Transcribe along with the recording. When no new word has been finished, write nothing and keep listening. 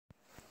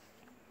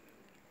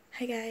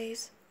Hi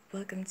guys,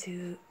 welcome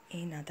to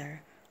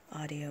another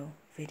audio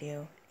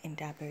video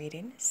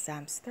interpreting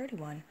Psalms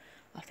 31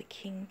 of the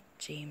King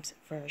James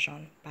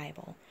Version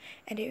Bible.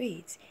 And it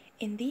reads,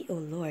 "In thee, O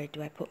Lord,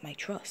 do I put my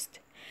trust.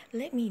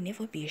 Let me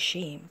never be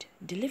ashamed.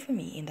 Deliver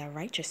me in thy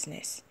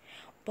righteousness.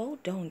 Bow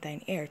down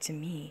thine ear to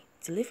me.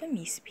 Deliver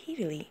me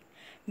speedily.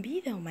 Be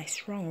thou my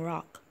strong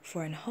rock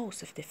for an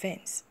host of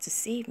defense to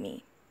save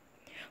me.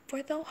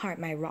 For thou art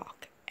my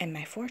rock and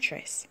my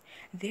fortress.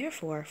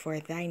 Therefore, for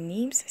thy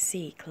name's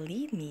sake,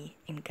 lead me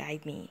and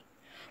guide me.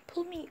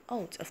 Pull me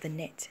out of the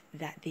net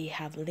that they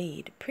have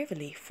laid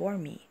privily for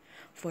me,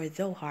 for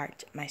thou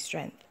art my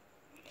strength.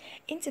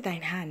 Into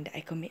thine hand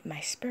I commit my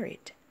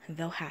spirit.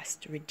 Thou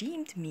hast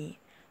redeemed me,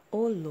 O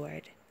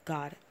Lord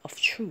God of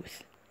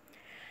truth.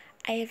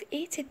 I have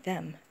hated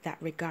them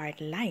that regard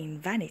lying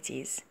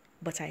vanities,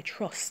 but I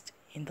trust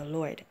in the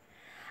Lord.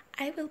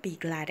 I will be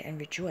glad and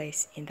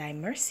rejoice in thy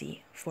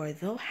mercy, for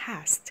thou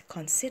hast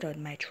considered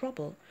my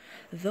trouble.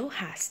 Thou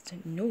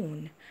hast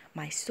known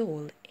my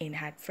soul in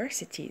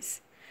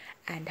adversities,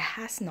 and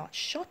hast not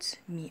shut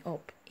me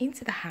up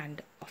into the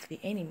hand of the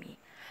enemy.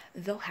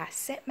 Thou hast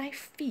set my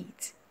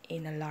feet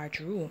in a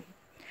large room.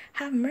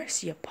 Have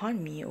mercy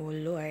upon me, O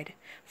Lord,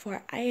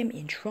 for I am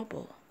in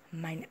trouble.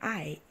 Mine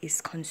eye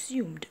is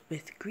consumed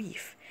with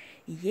grief,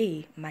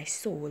 yea, my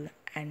soul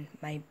and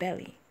my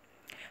belly.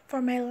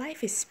 For my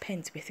life is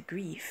spent with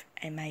grief,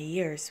 and my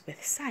years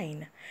with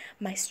sighing.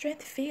 My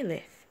strength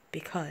faileth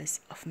because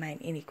of mine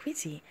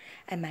iniquity,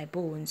 and my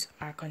bones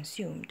are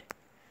consumed.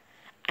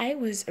 I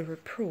was a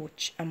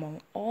reproach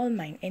among all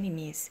mine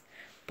enemies,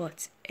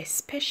 but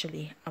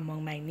especially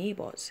among my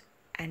neighbors,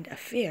 and a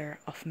fear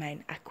of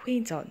mine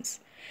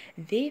acquaintance.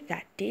 They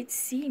that did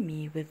see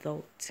me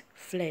without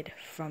fled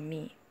from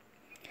me.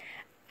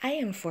 I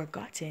am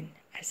forgotten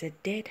as a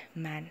dead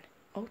man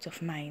out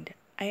of mind.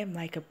 I am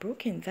like a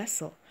broken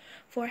vessel,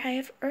 for I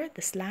have heard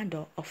the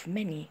slander of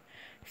many.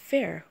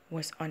 Fear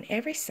was on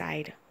every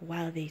side,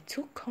 while they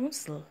took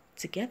counsel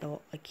together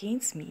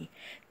against me.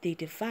 They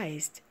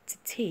devised to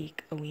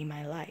take away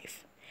my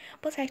life.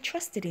 But I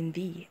trusted in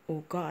thee,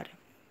 O God.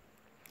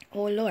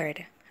 O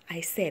Lord, I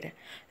said,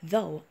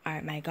 thou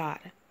art my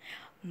God.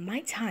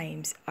 My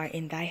times are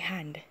in thy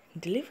hand.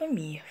 Deliver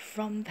me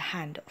from the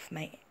hand of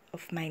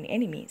mine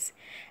enemies,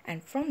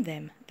 and from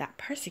them that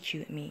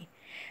persecute me.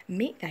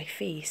 Make thy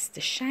face to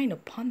shine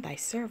upon thy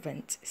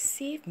servant.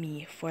 Save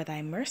me for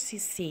thy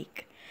mercy's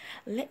sake.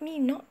 Let me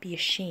not be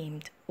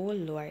ashamed, O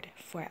Lord,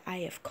 for I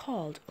have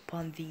called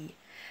upon thee.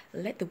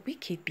 Let the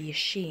wicked be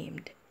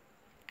ashamed,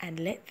 and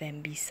let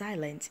them be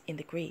silent in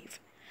the grave.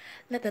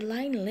 Let the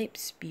lying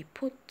lips be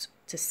put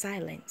to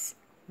silence,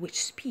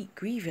 which speak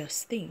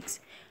grievous things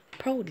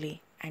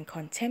proudly and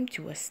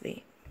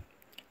contemptuously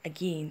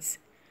against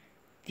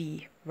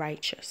the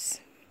righteous.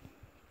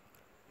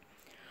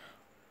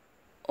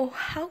 Oh,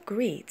 how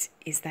great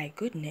is thy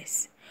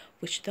goodness,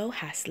 which thou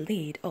hast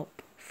laid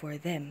up for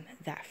them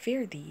that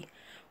fear thee,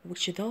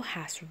 which thou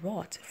hast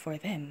wrought for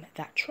them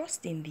that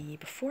trust in thee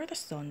before the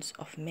sons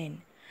of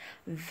men.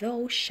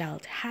 Thou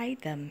shalt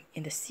hide them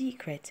in the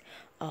secret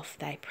of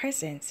thy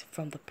presence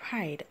from the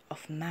pride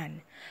of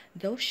man.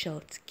 Thou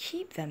shalt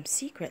keep them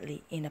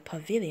secretly in a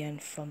pavilion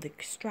from the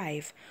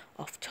strife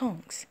of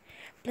tongues.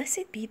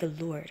 Blessed be the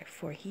Lord,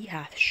 for he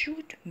hath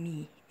shewed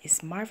me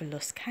his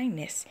marvelous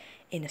kindness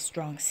in a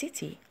strong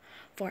city.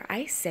 For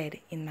I said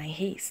in my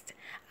haste,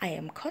 I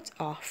am cut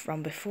off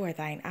from before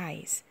thine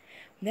eyes.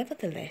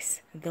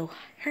 Nevertheless, thou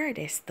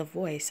heardest the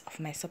voice of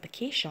my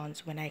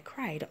supplications when I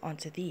cried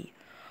unto thee.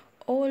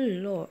 O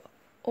Lord,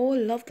 O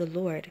love the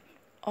Lord,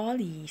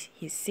 all ye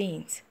his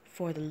saints,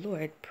 for the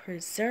Lord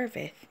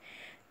preserveth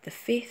the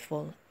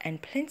faithful,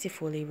 and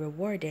plentifully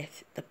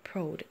rewardeth the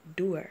proud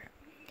doer.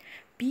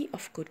 Be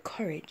of good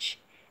courage,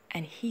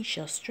 and he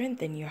shall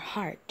strengthen your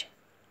heart,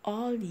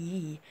 all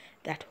ye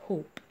that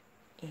hope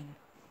in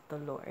the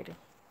Lord."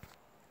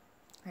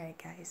 Alright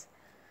guys,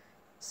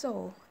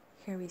 so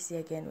here we see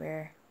again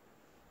where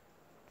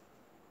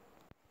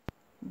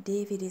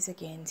David is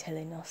again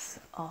telling us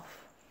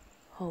of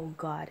how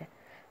God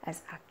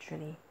has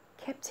actually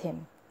kept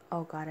him,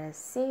 how God has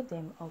saved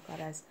him, how God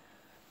has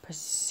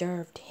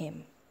preserved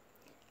him.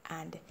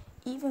 And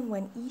even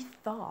when he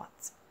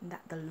thought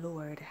that the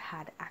Lord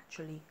had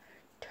actually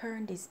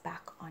turned his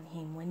back on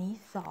him, when he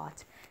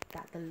thought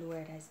that the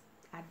Lord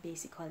had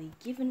basically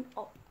given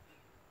up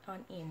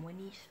on him, when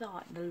he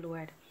thought the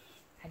Lord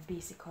had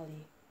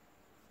basically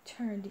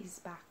turned his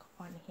back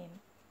on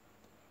him,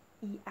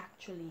 he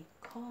actually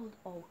called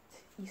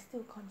out. He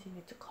still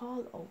continued to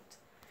call out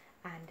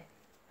and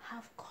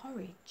have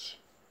courage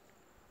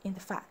in the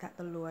fact that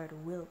the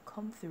Lord will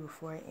come through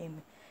for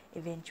him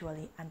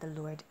eventually, and the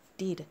Lord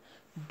did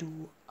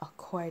do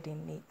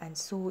accordingly. And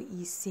so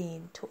he's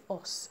saying to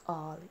us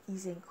all,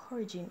 he's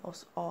encouraging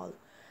us all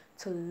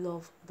to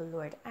love the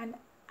Lord. And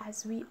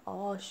as we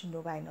all should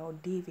know by now,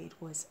 David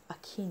was a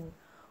king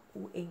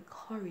who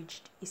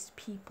encouraged his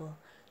people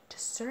to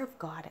serve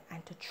God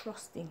and to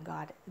trust in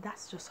God.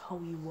 That's just how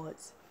he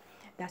was.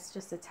 That's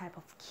just the type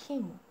of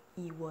king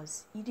he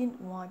was. He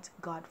didn't want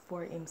God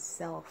for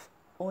himself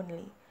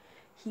only.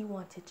 he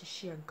wanted to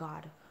share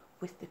God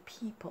with the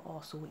people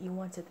also. He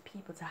wanted the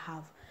people to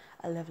have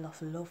a level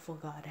of love for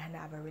God and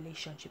have a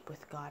relationship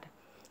with God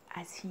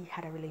as he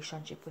had a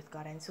relationship with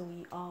God. And so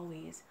he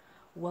always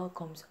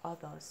welcomes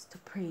others to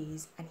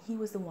praise. And he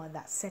was the one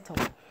that set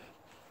up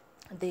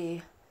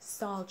the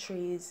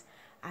psalteries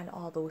and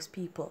all those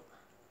people.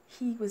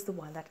 He was the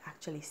one that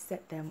actually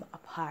set them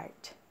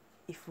apart,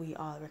 if we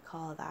all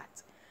recall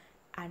that.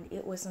 And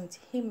it wasn't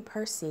him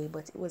per se,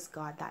 but it was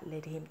God that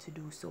led him to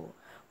do so.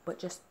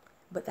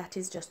 But that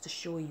is just to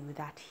show you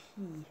that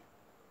he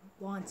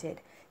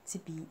wanted to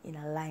be in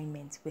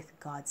alignment with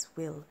God's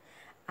will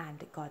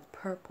and God's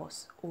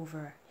purpose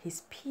over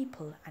his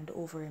people and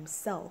over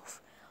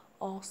himself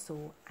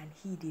also, and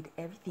he did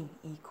everything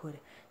he could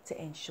to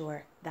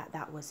ensure that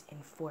that was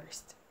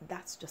enforced.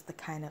 That's just the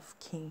kind of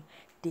king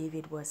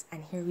David was.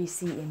 And here we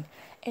see him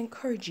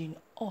encouraging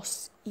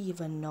us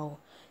even now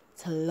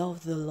to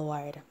love the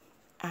Lord,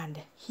 and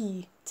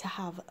he to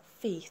have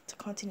faith, to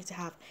continue to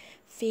have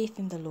faith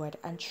in the Lord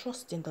and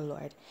trust in the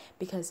Lord,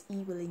 because he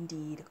will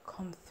indeed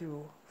come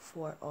through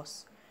for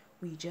us.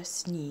 We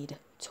just need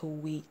to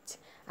wait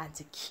and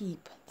to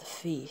keep the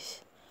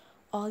faith.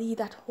 All ye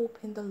that hope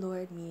in the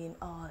Lord, meaning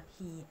all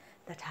he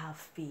that have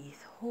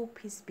faith. Hope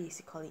is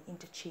basically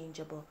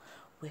interchangeable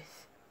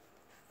with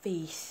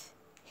faith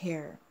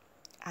here,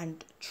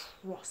 and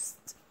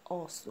trust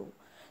also.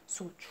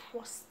 So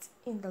trust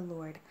in the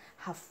Lord,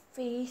 have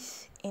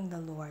faith in the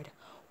Lord,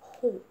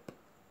 hope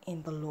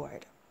in the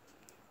Lord.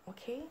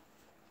 Okay?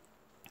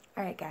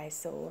 Alright guys,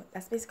 so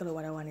that's basically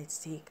what I wanted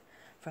to take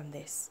from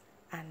this.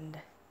 And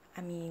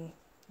I mean,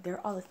 there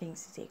are other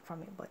things to take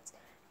from it, but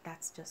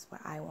that's just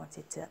what I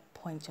wanted to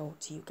point out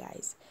to you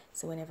guys.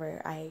 So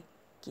whenever I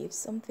give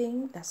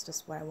something, that's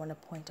just what I want to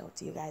point out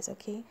to you guys,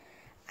 okay?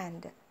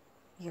 And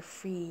you're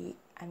free.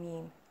 I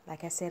mean,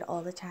 like I said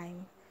all the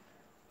time,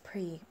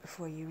 pray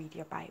before you read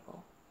your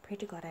Bible. Pray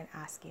to God and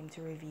ask him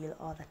to reveal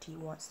all that he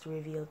wants to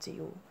reveal to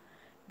you,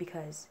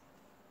 because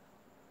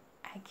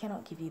I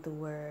cannot give you the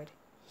word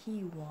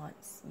he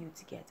wants you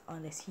to get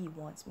unless he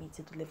wants me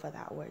to deliver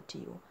that word to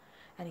you.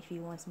 And if he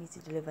wants me to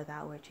deliver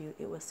that word to you,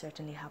 it will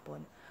certainly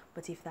happen.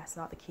 But if that's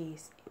not the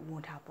case, it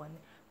won't happen.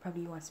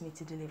 Probably he wants me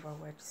to deliver a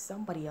word to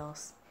somebody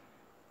else,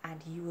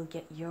 and you will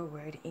get your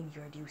word in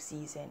your due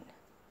season.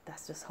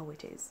 That's just how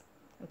it is.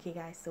 Okay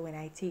guys, so when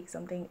I take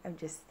something, I'm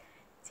just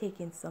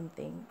taking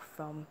something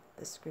from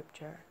the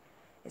scripture.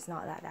 It's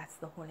not that that's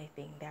the only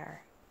thing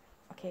there.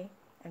 Okay?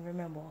 And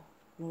remember,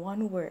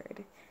 one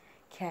word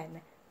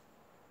can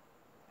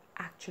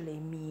actually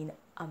mean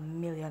a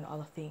million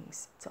other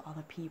things to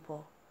other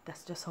people.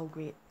 That's just how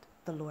great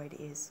the Lord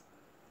is.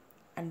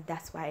 And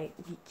that's why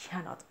we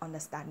cannot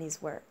understand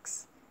his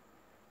works.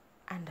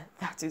 And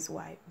that is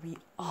why we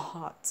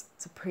ought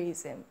to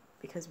praise him,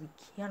 because we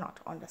cannot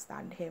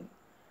understand him.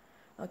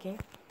 Okay?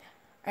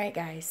 Alright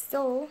guys,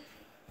 so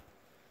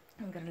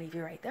I'm going to leave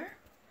you right there.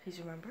 Please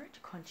remember to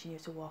continue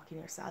to walk in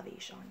your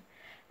salvation.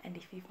 And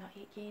if you've not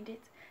yet gained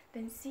it,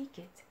 then seek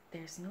it.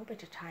 There's no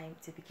better time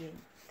to begin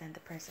than the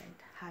present.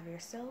 Have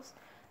yourselves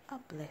a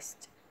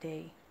blessed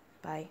day.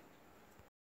 Bye.